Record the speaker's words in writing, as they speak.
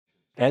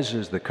As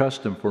is the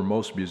custom for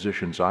most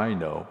musicians I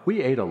know,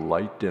 we ate a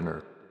light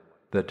dinner.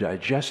 The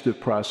digestive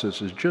process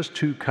is just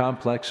too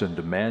complex and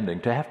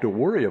demanding to have to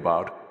worry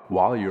about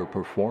while you're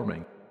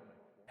performing.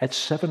 At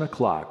 7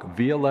 o'clock,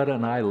 Violetta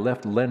and I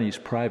left Lenny's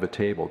private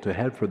table to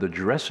head for the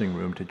dressing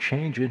room to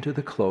change into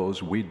the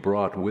clothes we'd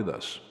brought with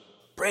us.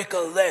 "Break a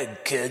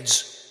leg,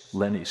 kids,"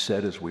 Lenny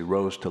said as we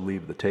rose to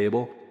leave the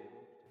table.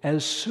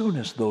 As soon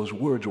as those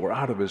words were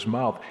out of his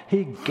mouth,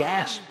 he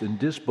gasped in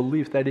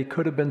disbelief that he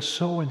could have been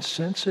so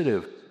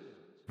insensitive.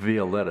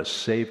 Violetta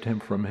saved him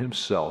from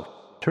himself,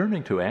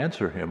 turning to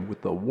answer him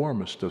with the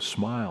warmest of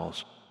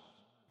smiles.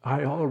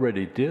 "I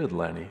already did,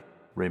 Lenny.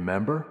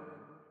 Remember?"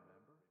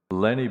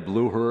 Lenny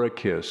blew her a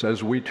kiss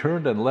as we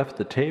turned and left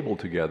the table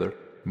together,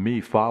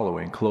 me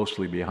following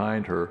closely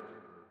behind her.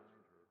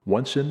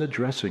 Once in the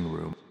dressing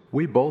room,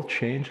 we both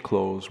changed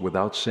clothes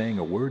without saying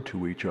a word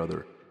to each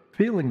other,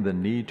 feeling the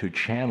need to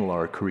channel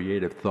our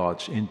creative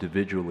thoughts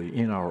individually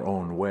in our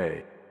own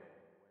way.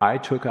 I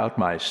took out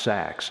my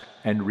sax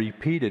and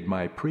repeated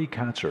my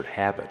pre-concert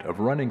habit of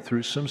running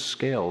through some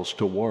scales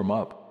to warm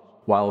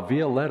up, while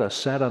Violetta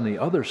sat on the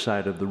other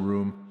side of the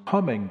room,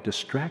 humming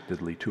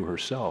distractedly to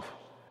herself.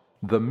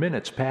 The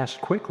minutes passed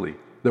quickly.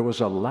 There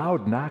was a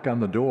loud knock on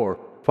the door,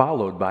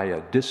 followed by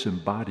a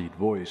disembodied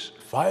voice.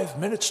 "5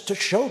 minutes to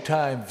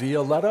showtime,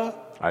 Violetta."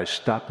 I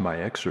stopped my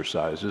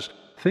exercises,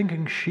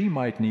 thinking she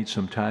might need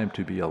some time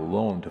to be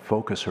alone to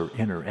focus her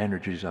inner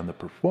energies on the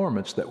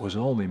performance that was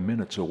only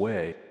minutes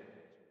away.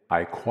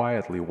 I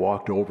quietly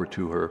walked over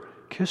to her,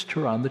 kissed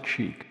her on the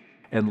cheek,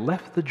 and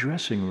left the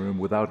dressing room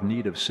without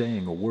need of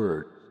saying a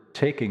word,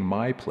 taking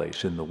my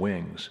place in the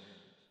wings.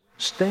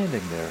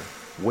 Standing there,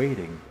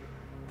 waiting,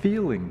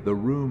 feeling the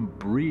room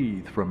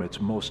breathe from its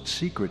most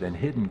secret and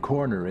hidden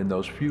corner in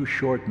those few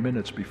short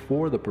minutes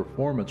before the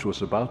performance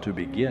was about to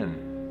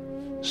begin,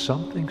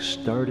 something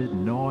started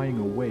gnawing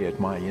away at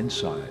my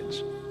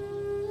insides.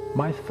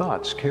 My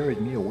thoughts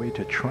carried me away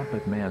to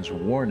Trumpet Man's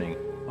warning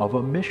of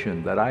a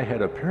mission that I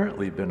had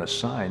apparently been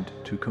assigned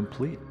to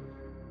complete.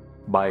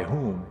 By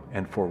whom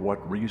and for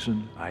what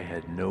reason, I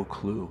had no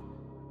clue.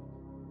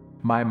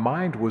 My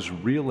mind was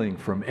reeling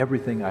from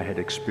everything I had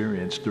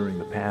experienced during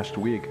the past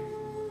week.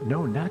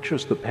 No, not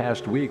just the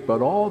past week,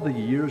 but all the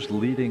years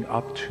leading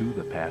up to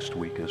the past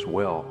week as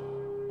well.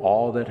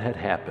 All that had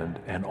happened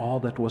and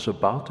all that was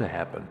about to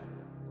happen.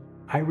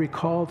 I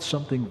recalled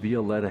something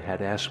Violetta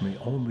had asked me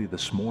only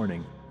this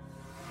morning.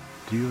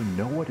 "Do you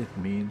know what it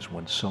means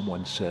when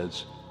someone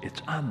says,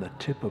 'It's on the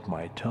tip of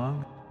my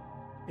tongue'?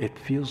 It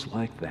feels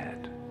like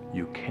that.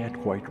 You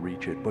can't quite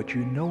reach it, but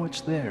you know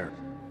it's there,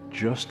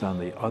 just on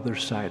the other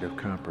side of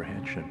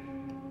comprehension."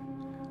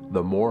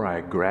 The more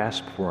I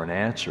grasped for an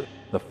answer,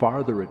 the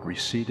farther it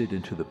receded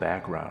into the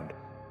background.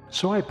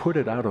 So I put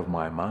it out of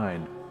my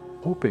mind,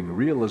 hoping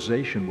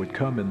realization would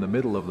come in the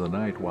middle of the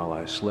night while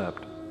I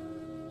slept.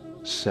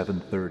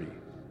 7:30.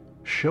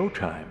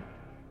 Showtime.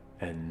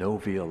 And no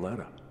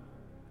Violetta.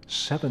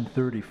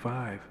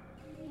 7:35.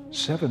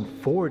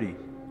 7:40.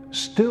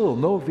 Still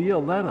no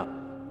Violetta.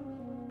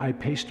 I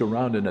paced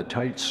around in a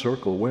tight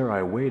circle where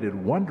I waited,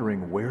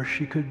 wondering where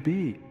she could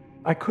be.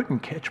 I couldn't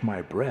catch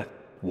my breath,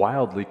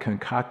 wildly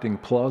concocting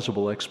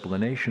plausible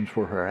explanations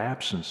for her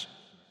absence.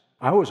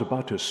 I was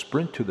about to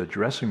sprint to the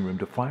dressing room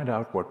to find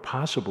out what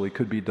possibly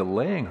could be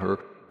delaying her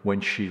when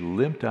she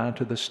limped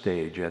onto the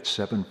stage at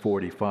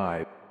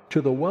 7:45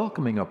 to the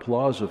welcoming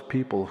applause of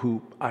people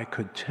who, I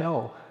could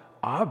tell,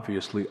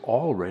 obviously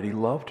already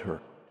loved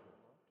her.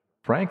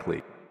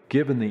 Frankly,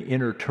 given the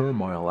inner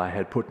turmoil I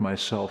had put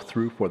myself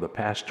through for the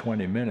past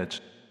 20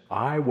 minutes,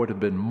 I would have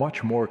been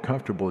much more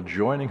comfortable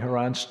joining her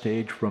on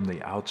stage from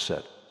the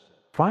outset,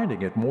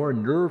 finding it more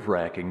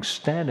nerve-wracking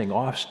standing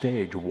off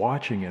stage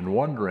watching and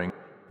wondering,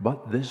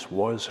 but this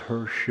was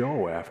her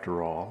show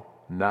after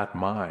all, not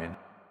mine.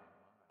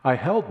 I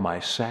held my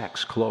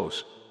sax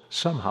close,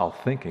 somehow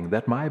thinking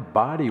that my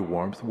body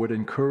warmth would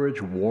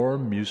encourage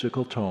warm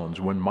musical tones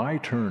when my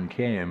turn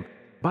came,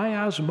 by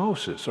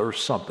osmosis or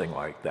something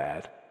like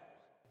that.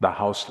 The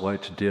house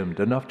lights dimmed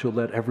enough to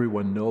let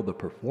everyone know the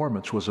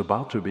performance was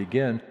about to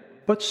begin,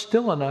 but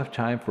still enough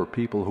time for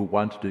people who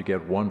wanted to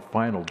get one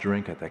final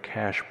drink at the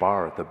cash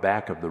bar at the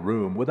back of the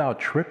room without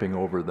tripping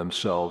over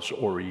themselves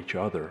or each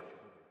other.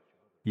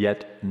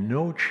 Yet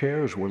no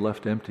chairs were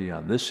left empty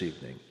on this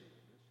evening.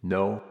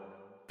 No,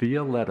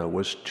 Violetta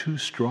was too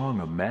strong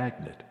a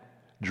magnet,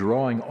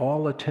 drawing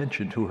all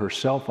attention to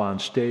herself on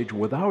stage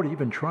without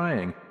even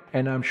trying,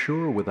 and I'm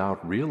sure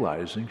without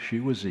realizing she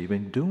was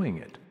even doing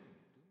it.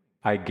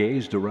 I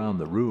gazed around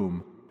the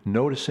room,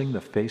 noticing the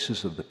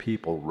faces of the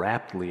people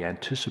raptly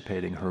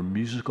anticipating her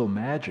musical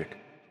magic.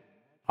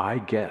 I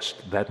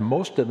guessed that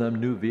most of them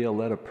knew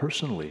Violetta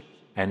personally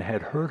and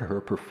had heard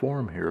her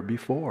perform here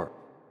before.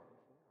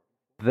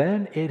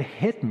 Then it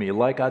hit me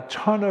like a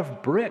ton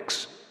of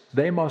bricks.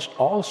 They must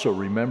also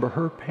remember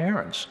her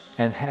parents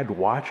and had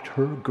watched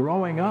her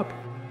growing up,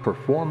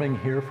 performing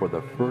here for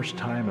the first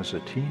time as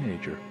a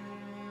teenager.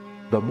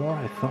 The more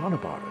I thought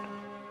about it,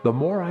 the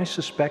more I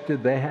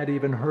suspected they had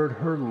even heard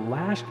her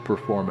last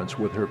performance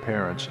with her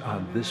parents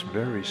on this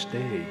very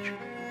stage.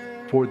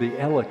 for the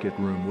Ellicott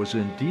Room was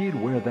indeed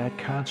where that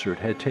concert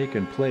had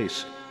taken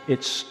place,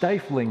 its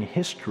stifling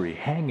history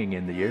hanging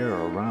in the air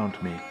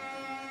around me.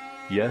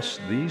 Yes,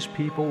 these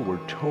people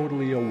were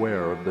totally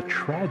aware of the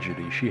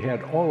tragedy she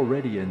had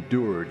already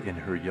endured in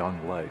her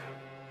young life.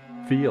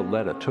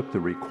 Violetta took the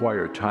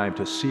required time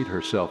to seat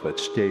herself at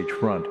stage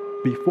front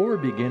before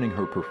beginning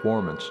her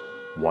performance,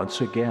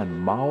 once again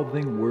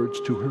mouthing words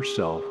to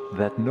herself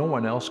that no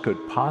one else could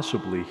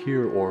possibly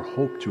hear or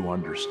hope to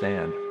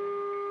understand.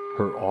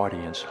 Her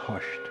audience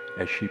hushed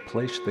as she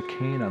placed the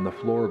cane on the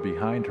floor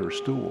behind her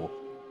stool,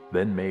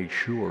 then made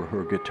sure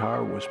her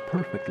guitar was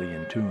perfectly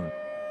in tune.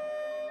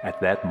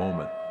 At that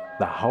moment,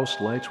 the house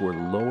lights were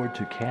lowered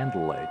to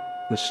candlelight,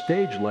 the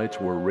stage lights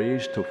were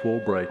raised to full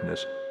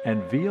brightness,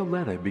 and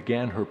Violetta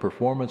began her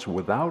performance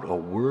without a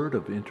word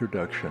of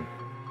introduction.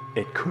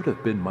 It could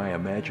have been my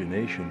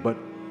imagination, but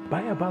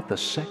by about the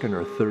second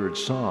or third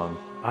song,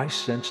 I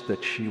sensed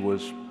that she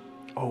was,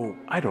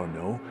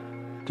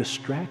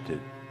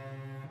 distracted.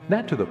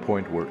 Not to the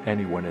point where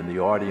anyone in the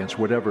audience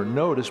would ever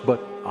notice,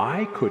 but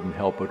I couldn't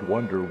help but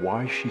wonder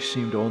why she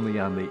seemed only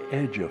on the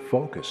edge of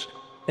focus,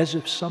 as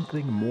if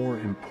something more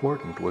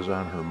important was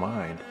on her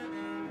mind.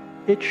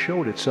 It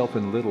showed itself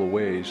in little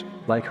ways,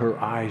 like her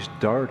eyes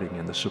darting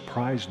in the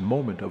surprised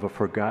moment of a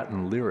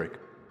forgotten lyric,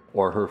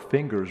 or her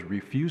fingers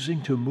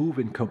refusing to move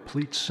in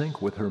complete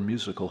sync with her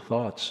musical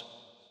thoughts.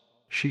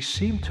 She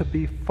seemed to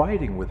be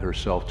fighting with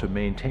herself to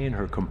maintain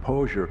her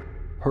composure,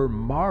 her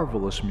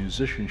marvelous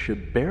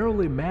musicianship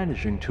barely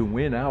managing to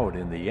win out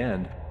in the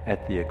end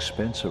at the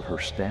expense of her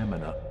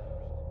stamina.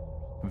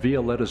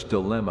 Violetta's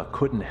dilemma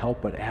couldn't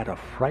help but add a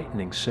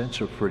frightening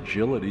sense of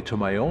fragility to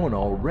my own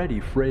already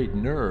frayed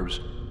nerves.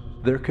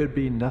 There could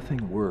be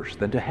nothing worse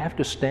than to have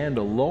to stand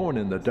alone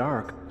in the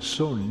dark,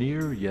 so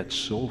near yet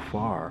so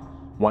far,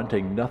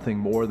 wanting nothing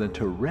more than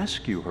to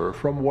rescue her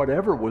from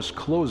whatever was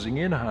closing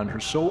in on her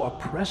so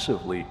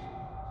oppressively.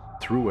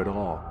 Through it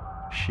all,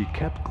 she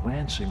kept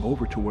glancing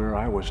over to where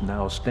I was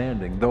now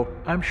standing, though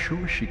I'm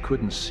sure she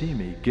couldn't see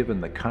me given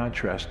the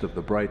contrast of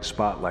the bright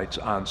spotlights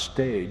on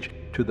stage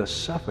to the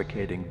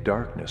suffocating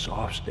darkness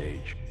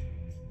offstage.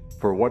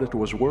 For what it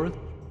was worth,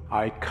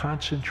 I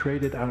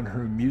concentrated on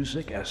her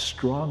music as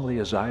strongly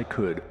as I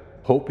could,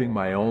 hoping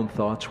my own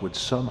thoughts would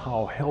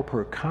somehow help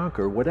her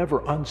conquer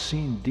whatever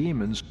unseen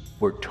demons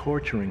were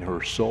torturing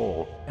her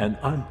soul and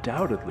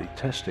undoubtedly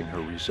testing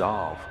her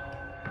resolve.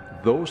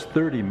 Those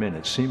 30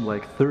 minutes seemed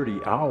like 30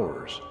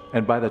 hours,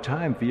 and by the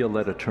time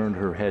Violetta turned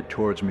her head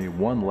towards me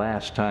one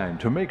last time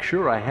to make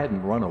sure I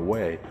hadn't run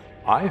away,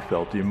 I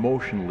felt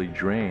emotionally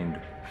drained,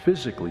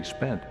 physically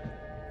spent,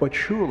 but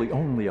surely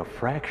only a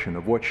fraction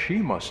of what she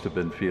must have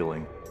been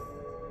feeling.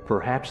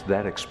 Perhaps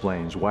that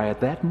explains why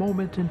at that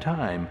moment in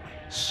time,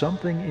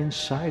 something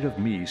inside of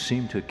me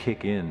seemed to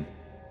kick in,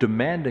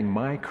 demanding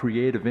my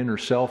creative inner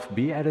self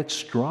be at its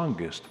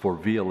strongest for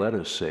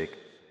Violetta's sake.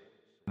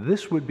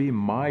 This would be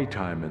my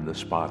time in the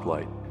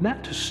spotlight,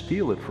 not to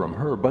steal it from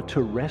her, but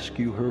to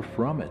rescue her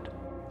from it.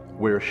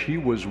 Where she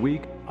was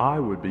weak, I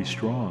would be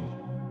strong.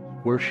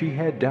 Where she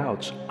had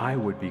doubts, I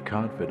would be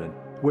confident.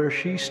 Where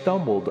she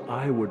stumbled,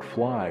 I would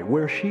fly.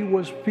 Where she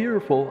was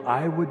fearful,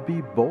 I would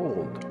be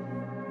bold.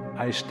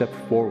 I stepped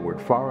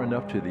forward far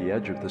enough to the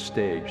edge of the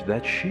stage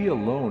that she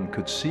alone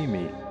could see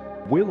me,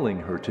 willing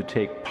her to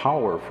take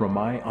power from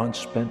my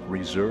unspent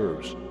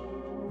reserves.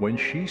 When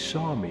she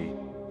saw me,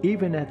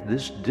 even at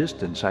this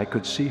distance, I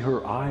could see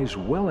her eyes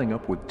welling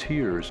up with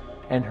tears,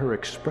 and her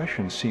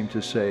expression seemed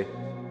to say,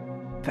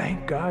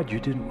 "Thank God you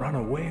didn't run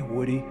away,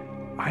 Woody.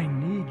 I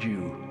need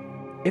you."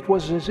 It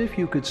was as if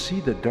you could see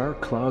the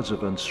dark clouds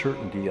of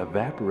uncertainty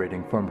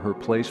evaporating from her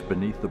place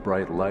beneath the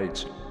bright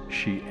lights.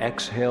 She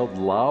exhaled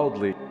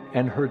loudly,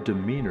 and her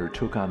demeanor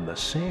took on the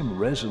same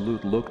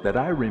resolute look that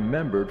I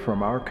remembered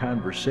from our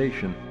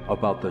conversation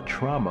about the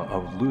trauma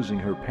of losing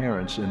her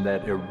parents in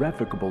that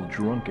irrevocable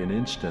drunken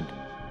instant.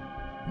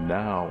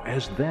 Now,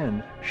 as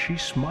then, she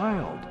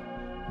smiled,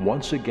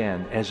 once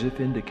again as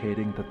if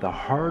indicating that the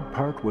hard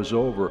part was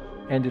over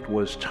and it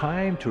was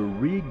time to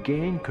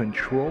regain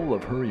control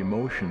of her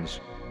emotions.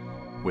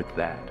 With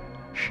that,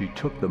 she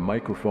took the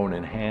microphone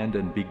in hand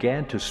and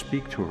began to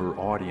speak to her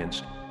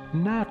audience,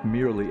 not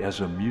merely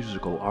as a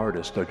musical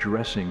artist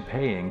addressing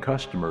paying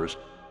customers,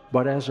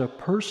 but as a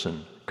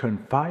person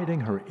confiding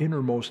her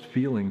innermost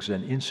feelings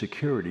and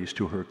insecurities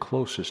to her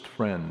closest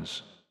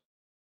friends.